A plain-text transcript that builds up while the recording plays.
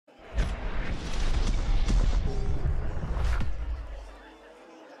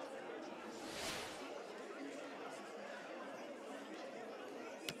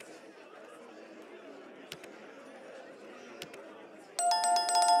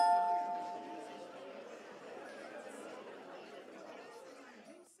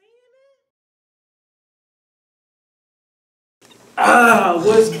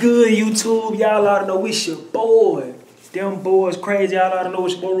What's good, YouTube? Y'all ought to know it's your boy. Them boys crazy. Y'all ought to know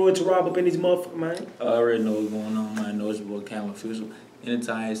it's your boy Roy to rob up in these motherfuckers, man. I already know what's going on, man. I know it's your boy Cam Official.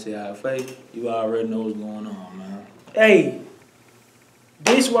 Anytime you say I fake, you already know what's going on, man. Hey,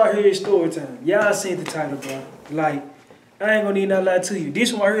 this right here is story time. Y'all seen the title, bro. Like, I ain't gonna need no lie to you.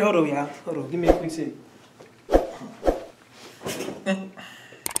 This one right here, hold on, y'all. Hold on, give me a quick second.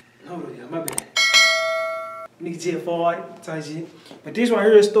 Hold on, y'all, my bad. Niggas hit forward, type shit. But this one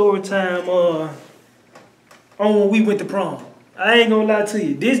here is story time on when we went to prom. I ain't gonna lie to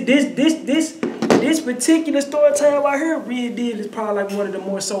you. This particular story time right here really did is probably like one of the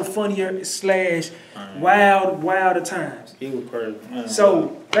more so funnier slash wilder times. It was perfect.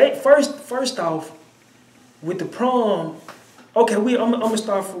 So first off, with the prom, okay, we're gonna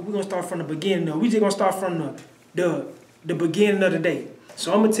start from the beginning though. We just gonna start from the beginning of the day.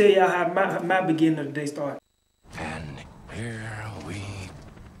 So I'm gonna tell y'all how my beginning of the day started. And here we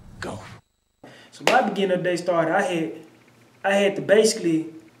go. So my beginning of the day started. I had to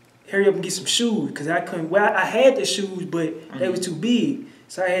basically hurry up and get some shoes because I couldn't. Well, I had the shoes, but they was too big.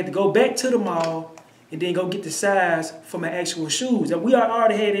 So I had to go back to the mall and then go get the size for my actual shoes. And we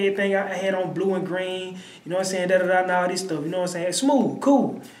already had everything. I had on blue and green. You know what I'm saying? And all this stuff. You know what I'm saying? Smooth,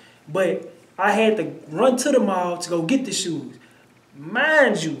 cool. But I had to run to the mall to go get the shoes.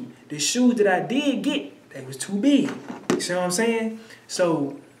 Mind you, the shoes that I did get, they was too big. You see what I'm saying?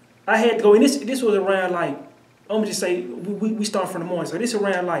 So I had to go, and this was around like, I'm gonna just say, we start from the morning. So this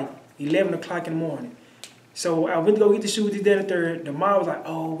around like 11 o'clock in the morning. So I went to go get the shoes, this, that, and the third. The mom was like,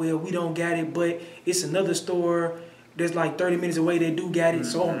 oh, well, we don't got it, but it's another store that's like 30 minutes away that do got it.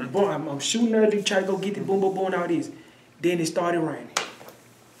 So I'm shooting her to try to go get it, boom, boom, boom, all this. Then it started raining.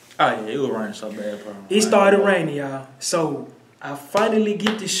 Oh, yeah, it was raining so bad, bro. It started raining, y'all. So I finally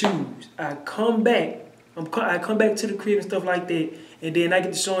get the shoes. I come back to the crib and stuff like that, and then I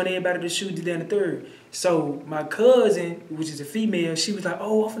get to showing everybody the shoes, this, that, and the third. So my cousin, which is a female, she was like,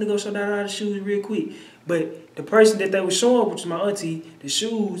 oh, I'm finna go show down all the shoes real quick. But the person that they were showing, which was my auntie, the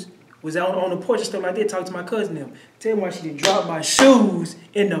shoes was out on the porch and stuff like that, talking to my cousin them. Tell me why she didn't drop my shoes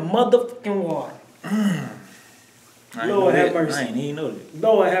in the motherfucking water. Lord have mercy. I ain't even know that.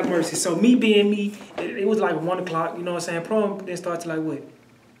 Lord have mercy. So me being me, it was like 1 o'clock, you know what I'm saying? Prom didn't start till like what?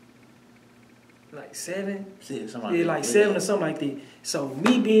 Like 7? Yeah, like 7 or something like that. So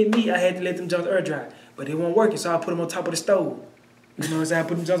me being me, I had to let them jumps air dry. But they weren't working, so I put them on top of the stove. You know what I'm saying? I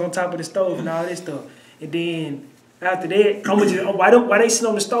put them jumps on top of the stove and all this stuff. And then after that, I'm gonna just, why they sit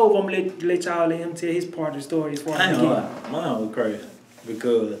on the stove, I'm gonna let y'all let him tell his part of the story as far as I ain't gonna lie. Mine was crazy.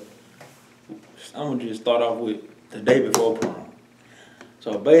 Because I'm gonna just start off with the day before prom.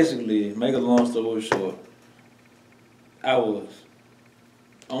 So basically, make a long story short, I was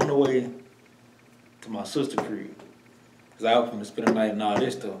on the way to my sister's crib. Because I was going to spend the night and all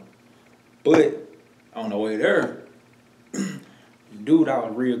this stuff. But on the way there, the dude I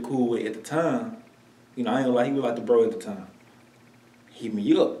was real cool with at the time, you know, I ain't gonna lie, he was like the bro at the time. He hit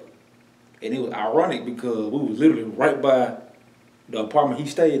me up. And it was ironic because we was literally right by the apartment he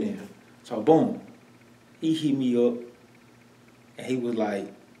stayed in. So boom, he hit me up and he was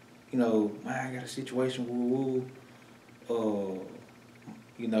like, you know, man, I got a situation,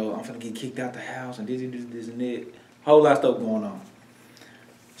 you know, I'm finna get kicked out the house and this and that. Whole lot of stuff going on.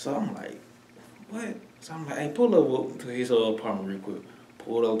 So I'm like, what? So I'm like, hey, pull up to his apartment real quick.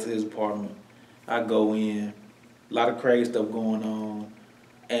 Pulled up to his apartment. I go in, a lot of crazy stuff going on.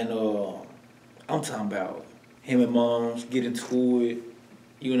 And I'm talking about him and moms get into it.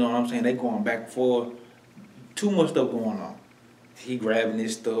 You know what I'm saying? They going back and forth. Too much stuff going on. He grabbing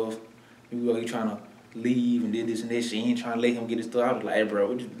his stuff. He trying to leave and did this and that. She ain't trying to let him get his stuff. I was like, hey,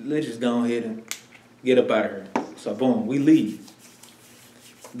 bro, let's just go ahead and get up out of here. So boom, we leave.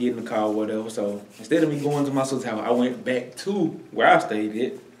 Get in the car or whatever. So instead of me going to my sister's house, I went back to where I stayed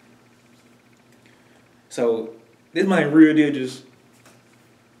at. So this man real deal just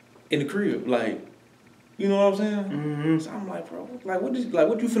in the crib, like, you know what I'm saying? Mm-hmm. So I'm like, bro, like what you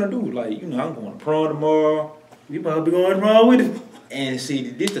finna do? Like, you know, I'm going to prom tomorrow. You about to be going wrong with it. And see,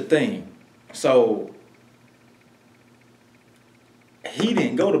 this the thing. So he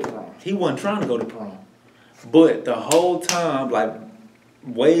didn't go to prom. He wasn't trying to go to prom. But the whole time, like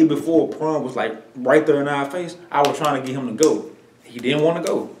way before prom was like right there in our face, I was trying to get him to go. He didn't want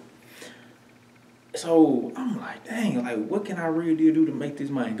to go. So I'm like, dang, like what can I really do to make this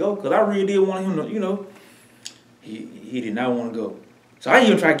man go? Because I really did want him to, you know, he did not want to go. So I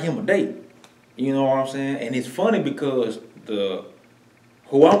even tried to give him a date. You know what I'm saying? And it's funny because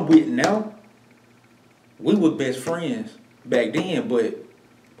who I'm with now, we were best friends back then, but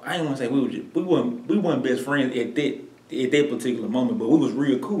I ain't want to say we weren't best friends at at that particular moment, but we was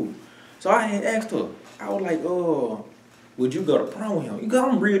real cool. So I had asked her. I was like, would you go to prom with him? Because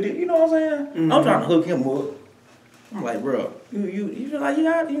I'm real, you know what I'm saying? Mm-hmm. I'm trying to hook him up. I'm like, bro, you feel like you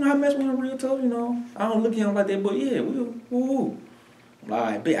know I mess with him real tough, you know. I don't look at him like that, but yeah, woo. I'm like,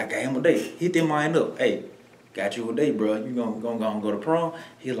 all right, bet I got him a date. Hit that mind up. Hey, got you a date, bro. You gonna go to prom?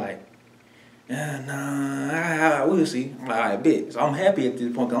 He like, nah, we'll see. I'm like, all right, bet. So I'm happy at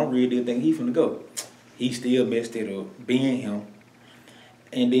this point because I'm really thinking he finna go. He still messed it up, being him.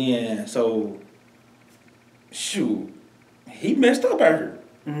 And then, so, shoot, he messed up out here.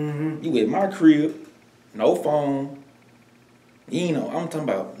 Mm-hmm. You at my crib, no phone. You know, I'm talking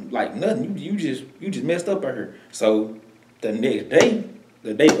about like nothing. You just messed up out here. So the next day,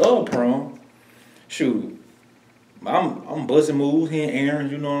 the day of prom, shoot, I'm busting moves, hitting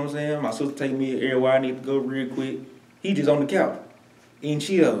errands. You know what I'm saying? My sister take me everywhere I need to go real quick. He just on the couch eating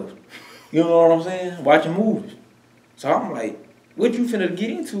Cheetos. You know what I'm saying? Watching movies. So I'm like, what you finna get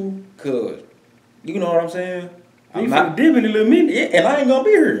into? Cause you know what I'm saying? I'm not dipping a little minute. Yeah, and I ain't gonna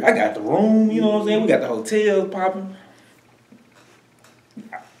be here. I got the room. You know what I'm saying? We got the hotel popping.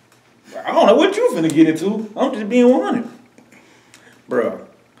 I don't know what you finna get into. I'm just being 100. Bruh.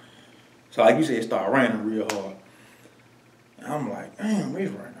 So like you said, it started raining real hard. And I'm like, damn,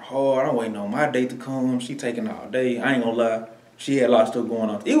 it's raining hard. I'm waiting on my date to come. She taking all day. I ain't gonna lie. She had a lot of stuff going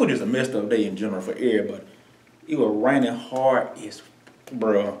on. It was just a messed up day in general for everybody. It was raining hard as,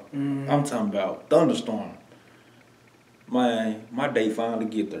 bruh. I'm talking about thunderstorm. My date finally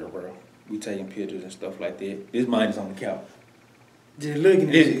get there, bro. We taking pictures and stuff like that. This man is on the couch. Just looking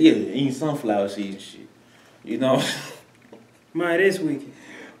at it. Yeah, eating sunflower seeds and shit. You know? Man, this weekend.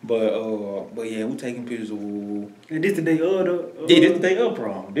 But yeah, we taking pictures of And this the day of the... yeah, this the day of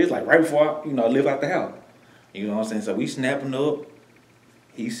prom. This like right before I, live out the house. You know what I'm saying? So we snapping up.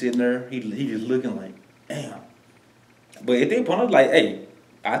 He's sitting there. He just looking like, damn. But at that point, I was like, hey,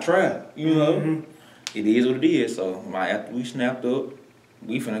 I tried. You know? Mm-hmm. It is what it is. So after we snapped up,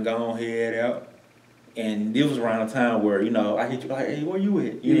 we finna go on head out. And this was around a time where, I hit you like, hey, where you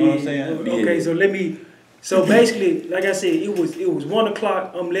at? You know what I'm saying? Okay, yeah. So basically, like I said, it was 1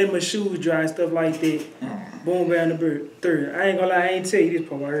 o'clock. I'm letting my shoes dry and stuff like that. Boom, down the third. I ain't gonna lie, I ain't tell you this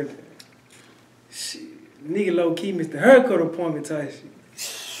part. I heard that. Shit, nigga low key missed the haircut appointment type shit.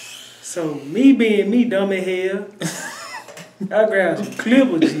 So me being me, dumb as hell, I grabbed some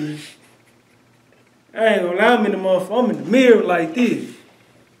clippers, G. I ain't gonna lie, I'm in the mirror like this.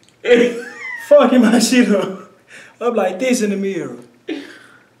 Fucking my shit up. I'm like this in the mirror.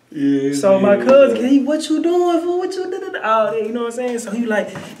 Yeah. So my cousin, hey, what you doing for? What you doing? All that, you know what I'm saying? So he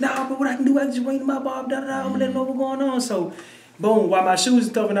like, nah, but what I can do, I can just wait in my barb, I'm gonna let him know what's going on. So, boom, while my shoes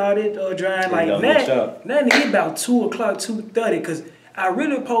and stuff and all that drying, like now it get about 2 o'clock, 2:30, because I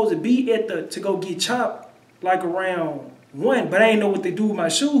really supposed to be to go get chopped like around 1, but I ain't know what to do with my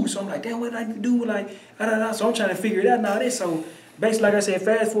shoes. So I'm like, damn, what I need to do? Like, So I'm trying to figure it out now. So basically, like I said,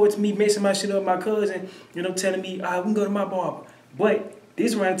 fast forward to me messing my shit up with my cousin, telling me, we can go to my barber. But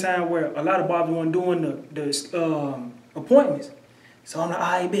this around the time where a lot of barbers weren't doing the appointments. So I'm like,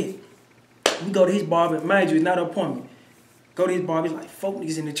 all right, bet. We go to his barber. Mind you, it's not an appointment. Go to his barber. He's like, folk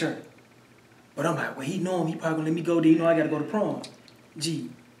niggas in the church. But I'm like, well, he know him. He probably gonna let me go there. I got to go to prom. Gee,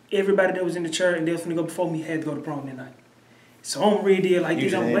 everybody that was in the church and they was finna go before me had to go to prom that night. So I'm ready there like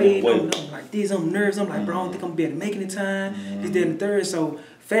this. I'm waiting. I'm like this. I'm nervous. I'm like, bro, I don't think I'm better making the time. This, that, and the third. So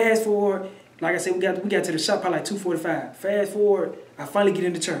fast forward. Like I said, we got to the shop probably like 2:45. Fast forward, I finally get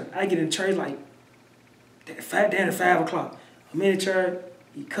in the church. I get in the church like down to 5 o'clock. I'm in the church.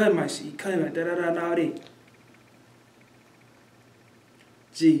 He cut my shit. He cut my and all that.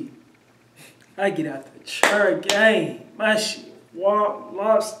 Gee, I get out the church, gang. My shit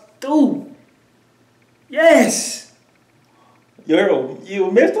lost through. Yes. You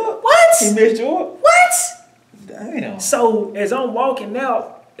messed up? What? He messed you up? What? Damn. So as I'm walking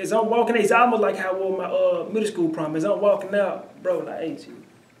out, it's almost like how I wore my middle school prom. As I'm walking out, bro, like, hey, G,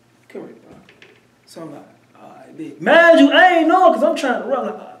 come here, bro. So I'm like, all right, bitch. Mind you, I ain't know because I'm trying to run.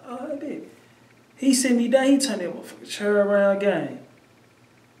 Like, all right, bitch. He sent me down. He turned that motherfucker chair around, gang.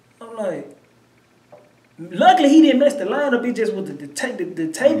 I'm like, luckily he didn't mess the lineup. It just was the taping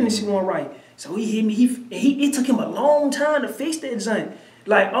and shit wasn't right. So he hit me. It took him a long time to fix that joint.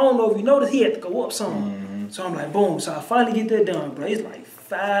 Like, I don't know if you noticed, he had to go up some. So I'm like, boom. So I finally get that done, bro. It's like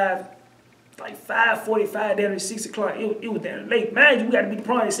 5:45 down to 6 o'clock. It was down late. Mind you, we got to be the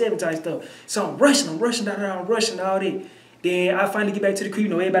prom at 7 type stuff. So I'm rushing all that. Then I finally get back to the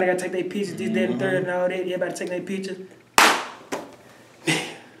crib. Everybody got to take their pictures, this, that, and third, and all that. Everybody take their pictures.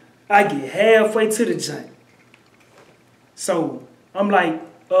 I get halfway to the joint. So I'm like,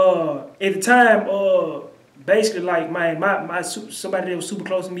 at the time, basically like somebody that was super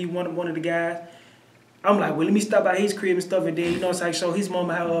close to me, one of the guys. I'm like, well, let me stop by his crib and stuff, and then, you know, it's like show his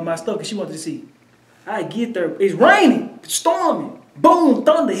mama how my stuff, because she wanted to see. I get there, it's raining, it's storming, boom,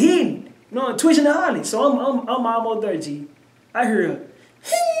 thunder hitting, you know, twitching and hollering. So I'm almost there, G. I hear her.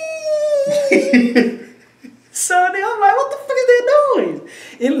 So then I'm like, what the fuck is that noise?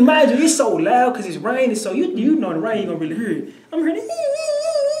 And mind you, it's so loud because it's raining, so you know the rain, you gonna really hear it. I'm hearing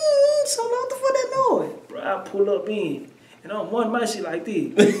it. So what the fuck that noise? Bro, I pull up in. And I'm wanting my shit like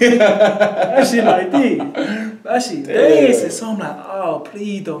this. That shit like this. That shit dancing. So I'm like, oh,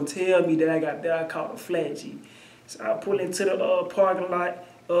 please don't tell me that I caught a flat, G. So I pull into the parking lot,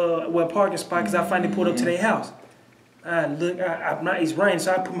 parking spot, because I finally pulled up to their house. I look, it's raining,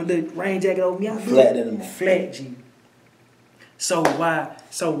 so I put my little rain jacket over me. Flat, G. So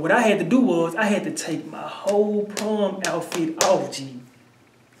what I had to do was, I had to take my whole prom outfit off, G.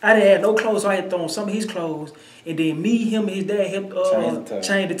 I didn't have no clothes, so I had to throw on some of his clothes. And then me, him, and his dad helped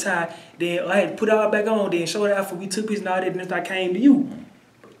change the tie. Then I had to put it all back on, then show the outfit. We took pictures and all that, and then I came to you.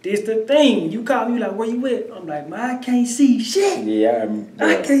 But this the thing. You called me like, where you at? I'm like, man, I can't see shit. Yeah,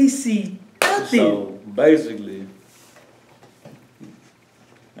 I can't see nothing. So basically,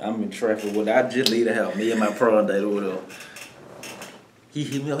 I'm in traffic with I just leave the house. Me and my prom date or whatever. He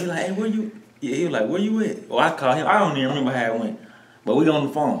hit me up. He like, hey, where you? Yeah, he was like, where you at? Well, I called him. I don't even remember how it went. But we on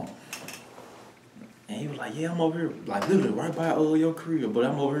the phone. And he was like, yeah, I'm over here, like literally right by your crib. But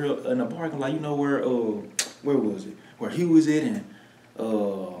I'm over here in the parking lot, you know where was it? Where he was at and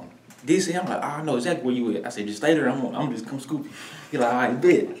this. I'm like, I know exactly where you at. I said, just stay there, I'm just come scoop you. He like, all right,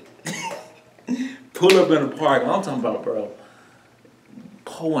 bet. Pull up in the park. I'm talking about, bro,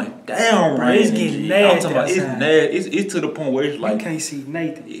 pouring down rain. It's getting nasty. I'm talking about, it's nasty. It's to the point where it's like, you can't see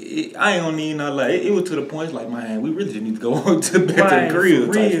nothing. I ain't need nothing like it was to the point, it's like, man, we really just need to go back to the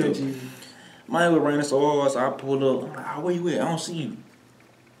grill type stuff. Mine was raining so hard, so I pulled up. I'm like, oh, where you at? I don't see you.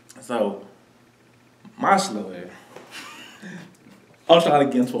 So, my slow ass, I'm trying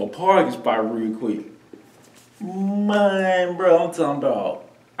to get into a parking spot real quick. Man, bro, I'm talking about,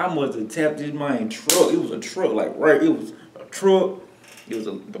 I must have tapped this man truck. It was a truck, like right, it was a truck. It was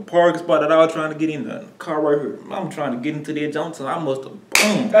the parking spot that I was trying to get in, the car right here. I'm trying to get into that Johnson. I must have,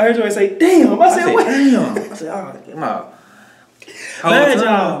 boom. I heard you say, damn. I said, what? Damn. I said, oh, nah. Man,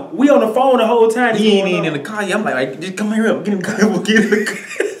 y'all, we on the phone the whole time. He ain't even in the car. I'm like, just come here up. Get in the car. We'll get in the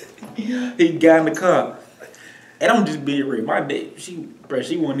car. He got in the car. And I'm just being real. My dad, she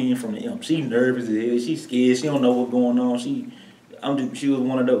wasn't even from the M. She nervous as hell. She scared. She don't know what's going on. She was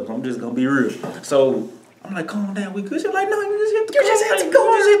one of those. I'm just going to be real. So, I'm like, calm down, we good. She's like, no, you just hit the car. You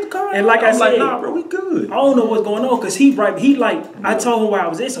just hit the car. And like I said, like, nah, bro, we good. I don't know what's going on, because I told him where I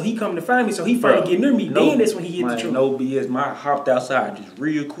was at, so he coming to find me, so he finally get near me. Then that's when he hit the truck. No BS, I hopped outside just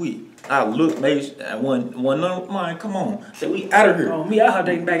real quick. I looked, maybe, mine, come on. Said, we out of here. Oh, me, I hopped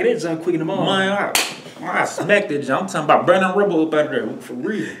back of that junk quick in the morning. I smacked that junk. I'm talking about burning rubber up out of there, for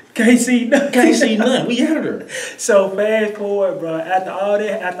real. Can't see nothing. We out of there. So fast forward, bro. After all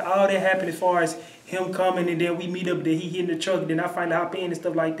that happened, as far as him coming, and then we meet up, then he hit in the truck, then I finally hop in and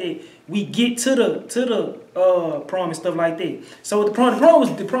stuff like that. We get to the prom and stuff like that. So the prom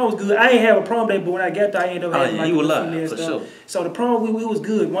was good. I ain't have a prom day, but when I got there, I ended up having you were live, for sure. So the prom, it was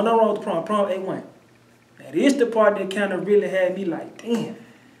good. One no wrong with the prom. Prom A1. Now this the part that kind of really had me like, damn.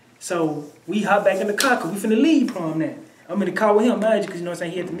 So we hop back in the car, because we finna leave prom now. I'm in the car with him, mind you, because you know what I'm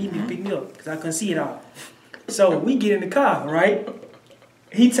saying, he had to meet me to pick me up, because I couldn't see it all. So we get in the car, right?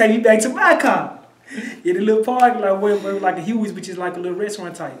 He take me back to my car. In a little parking lot where like a Huey's, which is like a little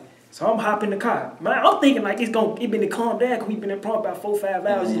restaurant type. So I'm hopping the car. Man, I'm thinking like it been to calm down, because we been in prom about 4-5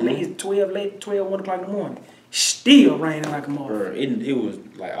 hours. It's late, it's 12, 1 o'clock in the morning. Still raining like a motherfucker. It was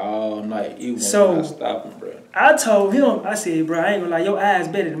like all night. It was not stopping, bro. I told him, I said, bro, I ain't gonna lie, your eyes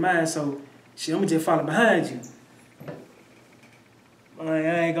better than mine, so shit, I'm gonna just follow behind you. I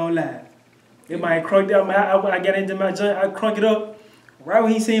ain't gonna lie. It might crunk up. I got into my joint, I crunk it up. Right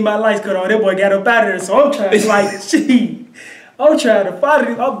when he seen my lights cut on, that boy got up out of there. So I'm trying to like, gee, I'm trying to follow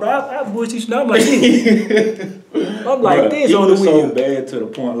this. I'm bullshit. I'm like this. I'm like this on the wheel. It was so bad to the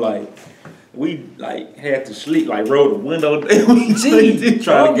point like we like had to sleep, like roll the window. We just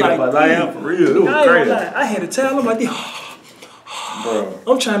trying to get up like out for real. It was crazy. I had to tell him like this. Bro,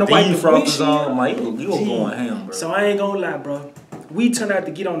 I'm trying to wipe the windshield. I'm like, you was going ham, bro. So I ain't gonna lie, bro. We turned out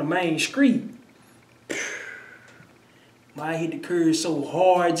to get on the main street. I hit the curve so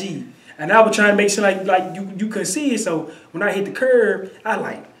hard, G. And I was trying to make sure like you couldn't see it. So when I hit the curve, I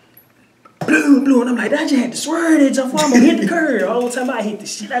blue, and I'm like, I just had to swerve that jump. I'm gonna hit the curb. The whole time I hit the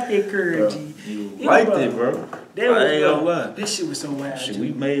shit out that curb, G. You liked it, bro. That was, I ain't gonna lie. This shit was so wild. Shit,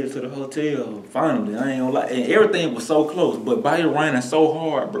 we made it to the hotel finally. I ain't gonna lie, and everything was so close, but by it raining so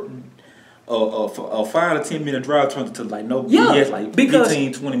hard, bro. A 5 to 10 minute drive turned into like no BS, like because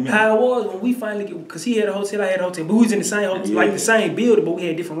 15, 20 minutes. How it was when we finally get, because he had a hotel, I had a hotel, but we was in the same hotel, like the same building, but we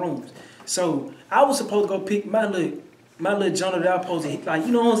had different rooms. So I was supposed to go pick my little Jonah that I was supposed to hit, like,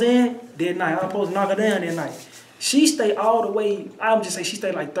 you know what I'm saying? That night, I was supposed to knock her down that night. She stayed all the way, I would just say she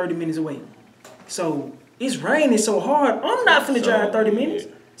stayed like 30 minutes away. So it's raining so hard, I'm not finna drive 30 minutes.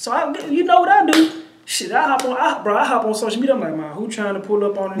 So you know what I do? Shit, I hop on social media. I'm like, man, who trying to pull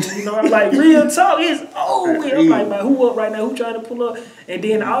up on it? You know, I'm like, real talk, it's over. I'm like, man, who up right now? Who trying to pull up? And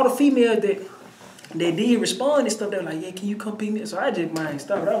then all the females that did respond and stuff, they were like, yeah, can you come pick me up? So I just, man,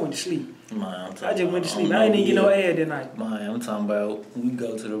 stopped. I went to sleep. Man, I just went to sleep. I didn't even get no air that night. Man, I'm talking about, we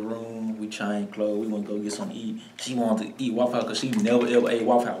go to the room, we change clothes, we want to go get something to eat. She wanted to eat Waffle House because she never ever ate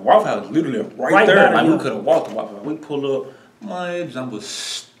Waffle House. Waffle House literally right there. Like, we could have walked to Waffle House. We pull up, man, jump was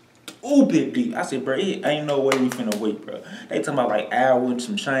stupid deep. I said, bro, it ain't no way we finna wait, bro. They talking about like hour and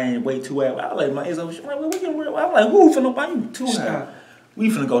some change, wait 2 hours. I was like, man, it's over. I'm like, who finna buy you 2 hours? We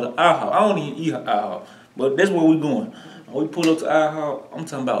finna go to our house. I don't even eat our house, but that's where we going. When we pull up to our house, I'm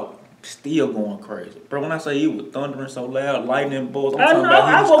talking about still going crazy, bro. When I say it was thundering so loud, lightning bolts, I'm talking about.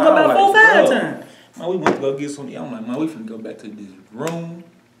 I woke up about 4 or 5 times. Man, we went to go get something. I'm like, man, we finna go back to this room,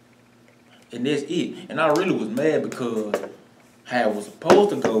 and that's it. And I really was mad because how it was supposed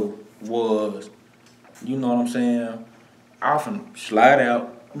to go was, you know what I'm saying, I often slide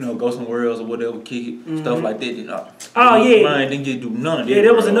out, you know, go somewhere else or whatever, kick it, stuff like that. You know. Oh, yeah. Man, didn't get to do none of that. Yeah,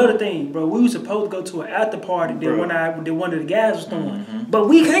 that was another thing, bro. We were supposed to go to an after party that one of the guys was throwing. But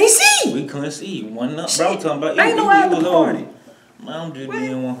we couldn't see. We couldn't see. One up, bro. I'm talking about ain't no after party. Man, I'm just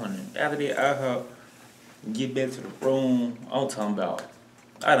being 100. After that, I get back to the room. I'm talking about,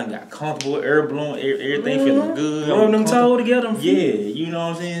 I done got comfortable, air blowing, everything feeling good. Rubbing them toes together. Yeah, you know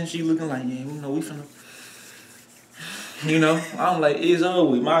what I'm saying? She looking like, yeah, you know, we finna. You know, I'm like, it's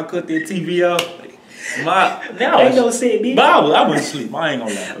over with. I cut that TV off. Ain't no set, bitch. I went to sleep. I ain't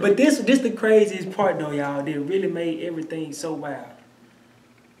gonna lie. But this the craziest part though, y'all. That really made everything so wild.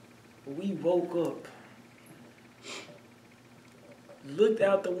 We woke up, looked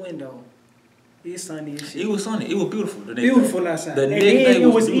out the window. It's sunny as shit. It was sunny. It was beautiful. The next beautiful day. outside. The and next then day it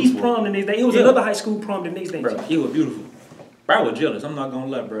was beautiful. East Prom the next day. It was another high school prom the next day. Bro, it was beautiful. Bro, I was jealous. I'm not gonna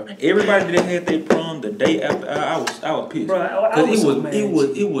lie, bro. Everybody that had their prom the day after, I was pissed. Bro, I was so mad. It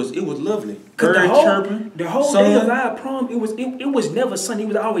was lovely. Cause chirping. The whole day of our prom, it was never sunny. It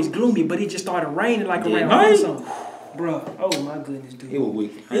was always gloomy, but it just started raining like around something. Bro, oh my goodness, dude. It was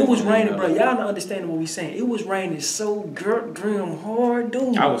weak. It was raining, bro. Y'all not understanding what we saying. It was raining so damn hard,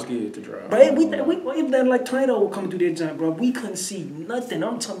 dude. I was scared to drive. Bro, it was like tornado would come through that jump, bro. We couldn't see nothing.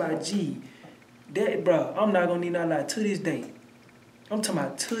 I'm talking about that, bro. I'm not gonna need no lie. To this day, I'm talking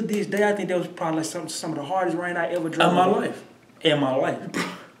about to this day. I think that was probably like some of the hardest rain I ever drove in my life.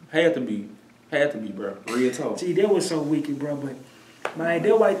 Had to be, bro. Real talk. Gee, that was so wicked, bro. But man,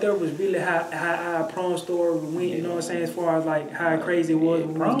 that right there was really how our prom story went. You know what I'm saying? As far as like how crazy it was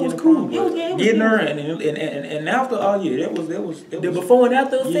when prom we was was getting cool. prom. Getting her and after, oh yeah, that was the before and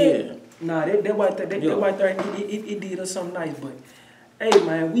after effect. Yeah. Nah, that right there, it did us something nice. But hey,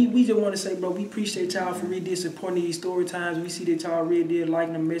 man, we just want to say, bro, we appreciate y'all for really supporting these story times. We see that y'all really did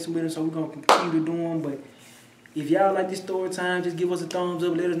liking them, messing with them, so we're gonna continue to do them. But if y'all like this story time, just give us a thumbs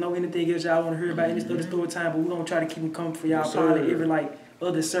up. Let us know anything else y'all want to hear about any other story time. But we're going to try to keep them coming for y'all probably every like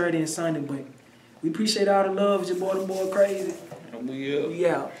other Saturday and Sunday. But we appreciate all the love. It's your boy, the boy Crazy. We out. We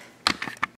out.